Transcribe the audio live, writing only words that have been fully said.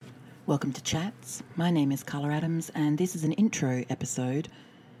Welcome to Chats. My name is Carla Adams, and this is an intro episode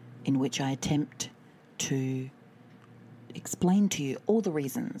in which I attempt to explain to you all the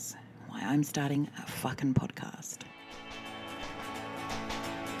reasons why I'm starting a fucking podcast.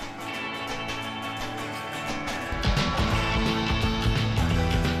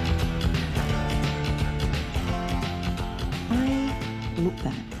 I look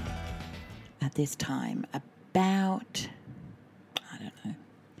back at this time about,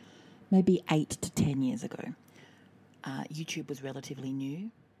 maybe 8 to 10 years ago. YouTube was relatively new,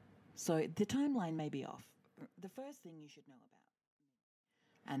 so the timeline may be off. The first thing you should know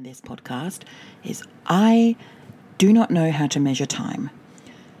about and this podcast is I do not know how to measure time.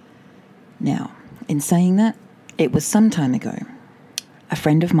 Now, in saying that, it was some time ago. A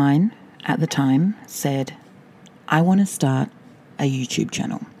friend of mine at the time said, I want to start a YouTube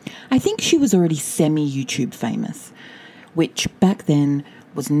channel. I think she was already semi-YouTube famous, which back then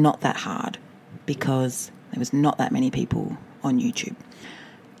was not that hard because there was not that many people on YouTube.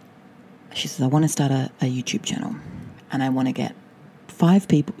 She says, I want to start a YouTube channel and I want to get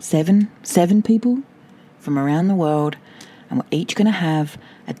 7 people from around the world, and we're each going to have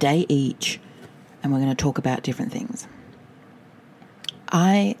a day each and we're going to talk about different things.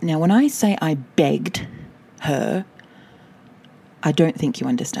 Now when I say I begged her, I don't think you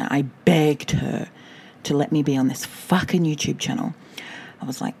understand. I begged her to let me be on this fucking YouTube channel. I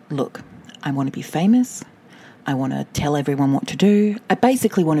was like, look, I want to be famous. I want to tell everyone what to do. I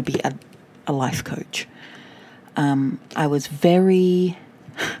basically want to be a life coach. I was very...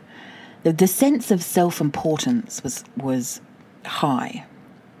 the sense of self-importance was high.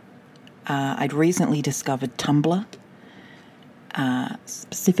 I'd recently discovered Tumblr,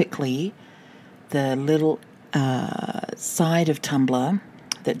 specifically the little side of Tumblr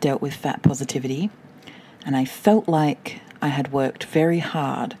that dealt with fat positivity. And I felt like I had worked very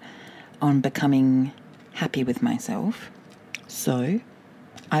hard on becoming happy with myself. So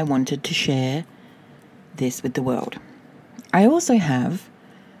I wanted to share this with the world. I also have,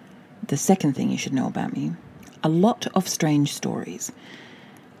 the second thing you should know about me, a lot of strange stories.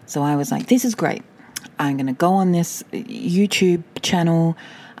 So I was like, this is great. I'm going to go on this YouTube channel.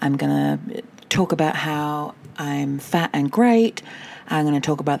 I'm going to talk about how I'm fat and great. I'm going to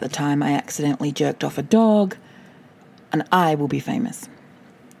talk about the time I accidentally jerked off a dog. And I will be famous.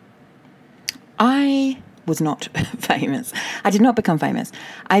 I was not famous. I did not become famous.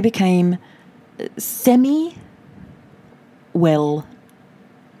 I became semi-well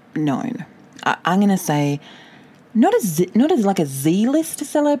known. I'm going to say not as like a Z-list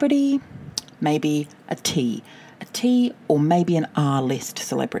celebrity, maybe a T, or maybe an R-list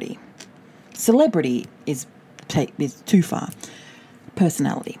celebrity. Celebrity is too far.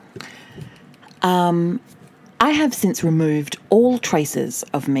 Personality. I have since removed all traces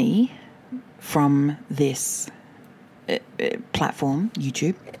of me from this platform,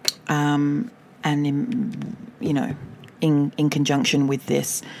 YouTube, and in conjunction with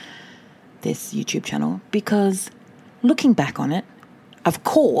this YouTube channel, because looking back on it, of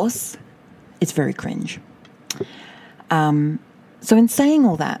course, it's very cringe. So in saying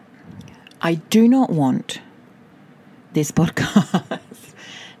all that, I do not want this podcast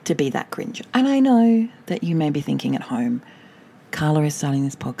to be that cringe. And I know that you may be thinking at home, Carla is starting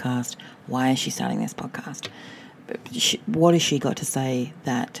this podcast. Why is she starting this podcast? What has she got to say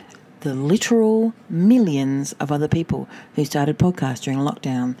that the literal millions of other people who started podcasts during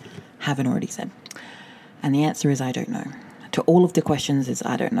lockdown haven't already said? And the answer is I don't know. To all of the questions is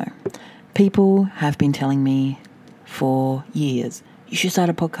I don't know. People have been telling me for years, you should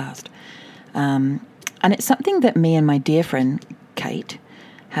start a podcast. And it's something that me and my dear friend Kate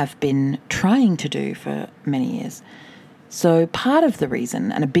have been trying to do for many years. So part of the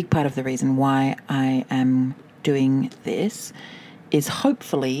reason, and a big part of the reason why I am doing this, is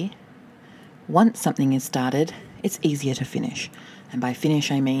hopefully once something is started, it's easier to finish. And by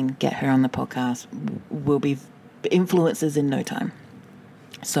finish, I mean get her on the podcast. We'll be influencers in no time.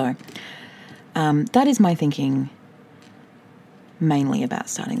 So that is my thinking mainly about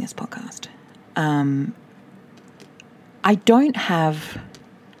starting this podcast. I don't have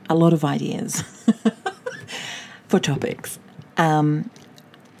a lot of ideas for topics. And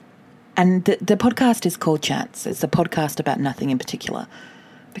the podcast is called Chats. It's a podcast about nothing in particular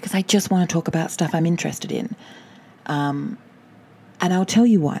because I just want to talk about stuff I'm interested in. And I'll tell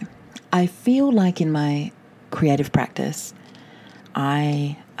you why. I feel like in my creative practice,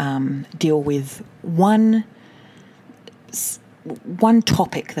 I deal with one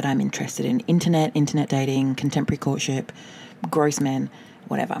topic that I'm interested in: internet dating, contemporary courtship, gross men,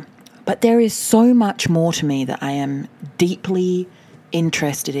 whatever. But there is so much more to me that I am deeply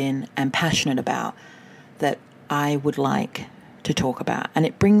interested in and passionate about that I would like to talk about. And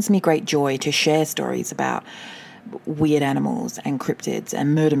it brings me great joy to share stories about weird animals and cryptids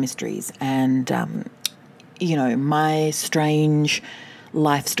and murder mysteries and, my strange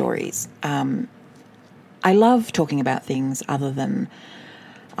life stories. I love talking about things other than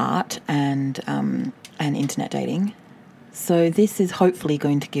art and internet dating. So this is hopefully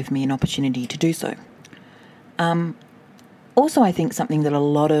going to give me an opportunity to do so. Also, I think something that a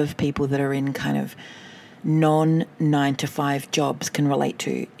lot of people that are in kind of non-9-to-5 jobs can relate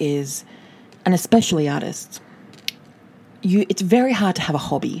to is, and especially artists, it's very hard to have a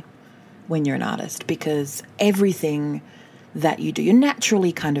hobby when you're an artist because everything that you do, you're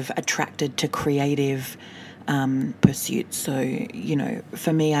naturally kind of attracted to creative pursuits. So,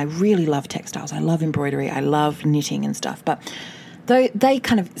 for me, I really love textiles. I love embroidery. I love knitting and stuff. But they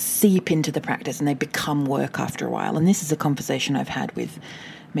kind of seep into the practice and they become work after a while. And this is a conversation I've had with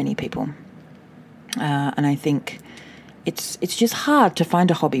many people. And I think it's just hard to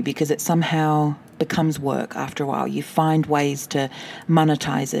find a hobby because it somehow becomes work after a while. You find ways to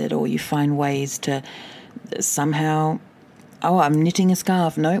monetize it, or you find ways to somehow, I'm knitting a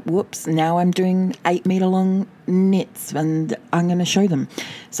scarf. No, whoops. Now I'm doing 8-meter long knits and I'm going to show them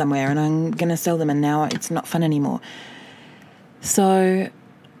somewhere and I'm going to sell them, and now it's not fun anymore. So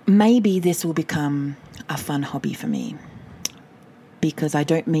maybe this will become a fun hobby for me, because I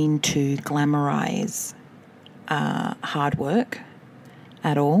don't mean to glamorize hard work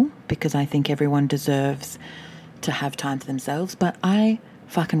at all, because I think everyone deserves to have time to themselves. But I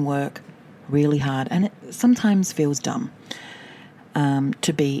fucking work really hard, and it sometimes feels dumb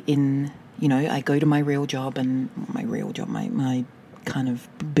to be in, I go to my real job, my kind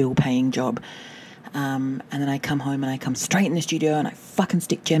of bill-paying job, and then I come home and I come straight in the studio and I fucking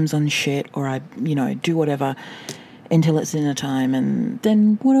stick gems on shit, or I, do whatever until it's dinner time, and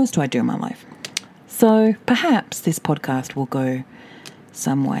then what else do I do in my life? So perhaps this podcast will go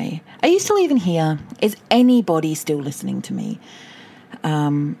some way. Are you still even here? Is anybody still listening to me?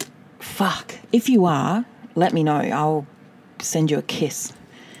 Fuck. If you are, let me know. I'll send you a kiss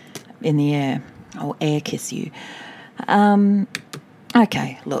in the air. I'll air kiss you.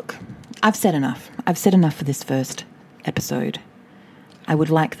 Okay, look. I've said enough. I've said enough for this first episode. I would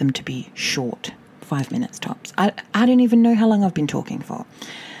like them to be short. 5 minutes tops. I don't even know how long I've been talking for.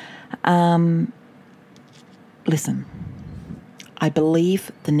 Listen, I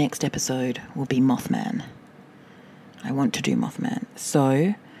believe the next episode will be Mothman. I want to do Mothman.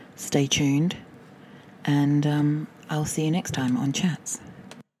 So stay tuned, and I'll see you next time on Chats.